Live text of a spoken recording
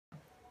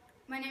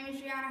My name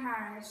is Rhianna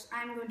Harris.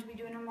 I'm going to be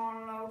doing a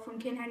monologue from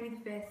King Henry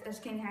V as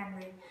King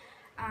Henry,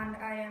 and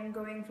I am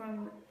going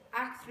from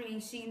Act 3,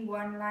 Scene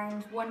 1,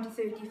 lines 1 to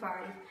 35,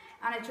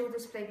 and I chose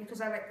this play because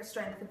I like the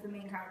strength of the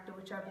main character,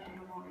 which I'll be doing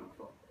a monologue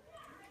for.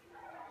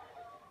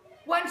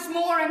 Once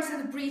more enter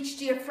the breach,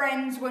 dear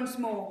friends, once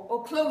more,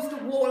 or close the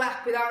wall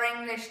up with our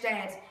English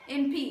dead.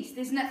 In peace,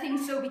 there's nothing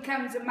so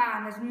becomes a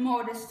man as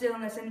modest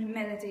stillness and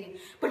humility.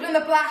 But when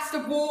the blast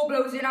of war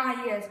blows in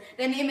our ears,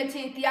 then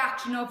imitate the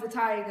action of the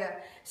tiger.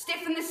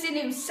 Stiffen the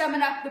sinews,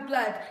 summon up the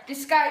blood,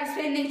 disguise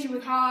fair nature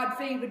with hard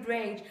favoured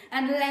rage,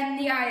 and lend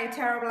the eye a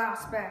terrible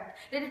aspect.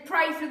 Let it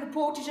pry through the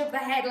portage of the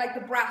head like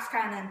the brass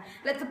cannon.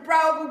 Let the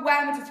brow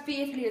overwhelm it as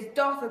fearfully as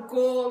doth a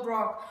galled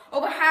rock,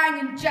 overhang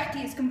and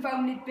jutty its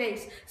confounded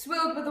base,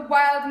 swilled with a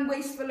wild and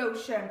wasteful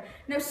ocean.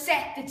 Now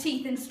set the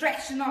teeth and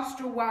stretch the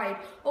nostril wide,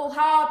 all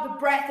hard the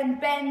breath and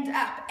bend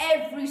up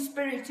every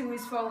spirit to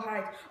his full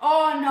height.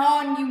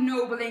 On, you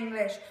noble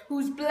English,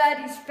 whose blood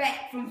is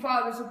fet from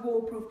fathers of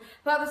warproof,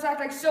 fathers that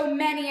like so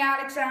many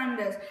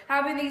Alexanders,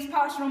 having these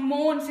pastoral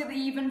morns till the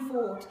even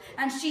fought,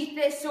 and sheath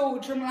their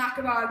swords from lack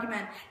of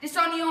argument.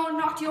 Dishonour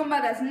not your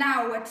mothers,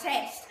 now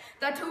attest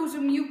that whose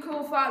whom you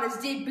call fathers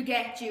did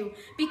beget you.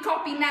 Be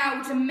copy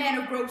now to men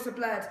of grosser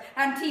blood,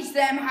 and teach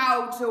them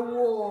how to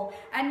war.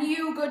 And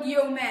you, good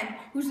yeomen,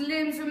 whose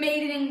limbs were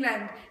made in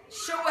England,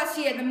 show us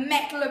here the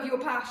mettle of your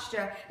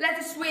pasture. Let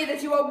us swear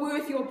that you are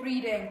worth your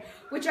breeding,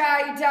 which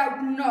I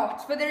doubt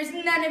not, for there is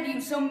none of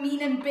you so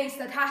mean and base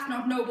that hath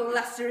not noble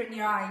lustre in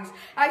your eyes.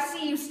 I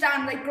see you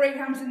stand like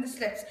greyhounds in the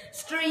slips,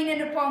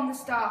 straining upon the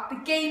start. The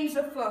game's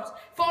afoot.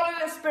 Follow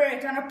the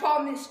spirit, and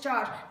upon this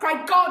charge,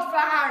 cry God for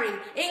Harry,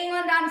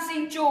 England and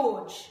St.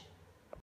 George.